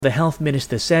The health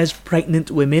minister says pregnant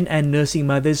women and nursing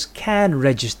mothers can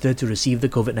register to receive the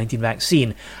COVID-19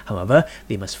 vaccine. However,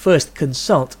 they must first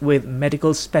consult with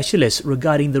medical specialists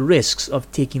regarding the risks of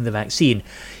taking the vaccine.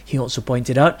 He also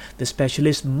pointed out the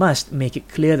specialist must make it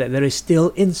clear that there is still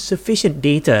insufficient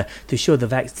data to show the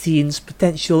vaccine's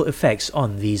potential effects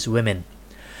on these women.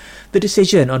 The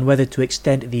decision on whether to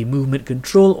extend the movement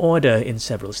control order in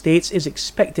several states is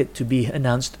expected to be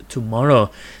announced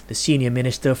tomorrow. The senior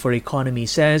minister for economy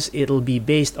says it'll be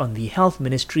based on the health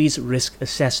ministry's risk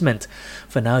assessment.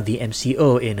 For now, the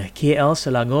MCO in KL,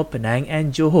 Selangor, Penang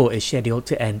and Johor is scheduled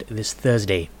to end this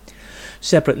Thursday.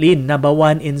 Separately,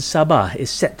 Nabawan in Sabah is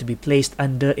set to be placed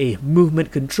under a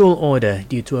movement control order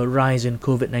due to a rise in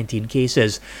COVID-19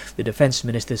 cases. The defence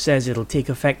minister says it'll take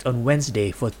effect on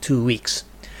Wednesday for 2 weeks.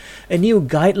 A new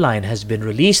guideline has been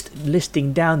released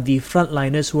listing down the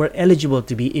frontliners who are eligible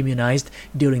to be immunized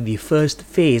during the first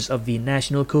phase of the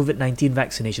national COVID-19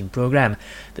 vaccination program.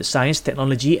 The Science,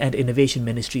 Technology and Innovation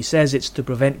Ministry says it's to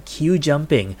prevent queue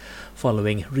jumping,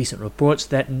 following recent reports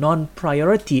that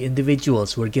non-priority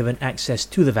individuals were given access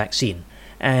to the vaccine.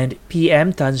 And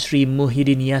PM Tan Sri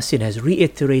Muhyiddin Yassin has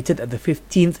reiterated that the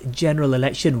 15th general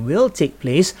election will take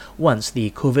place once the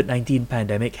COVID-19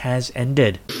 pandemic has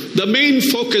ended. The main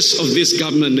focus of this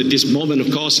government at this moment,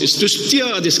 of course, is to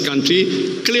steer this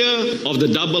country clear of the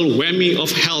double whammy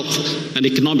of health and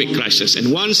economic crisis.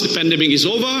 And once the pandemic is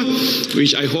over,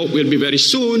 which I hope will be very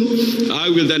soon,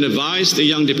 I will then advise the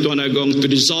young Deputy Tuan Agong to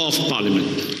dissolve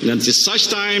Parliament. And until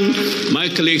such time, my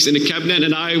colleagues in the Cabinet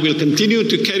and I will continue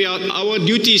to carry out our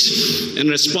duties and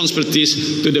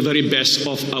responsibilities to the very best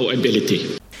of our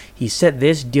ability. He said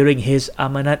this during his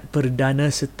Amanat Perdana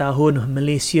Setahun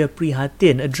Malaysia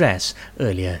Prihatin address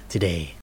earlier today.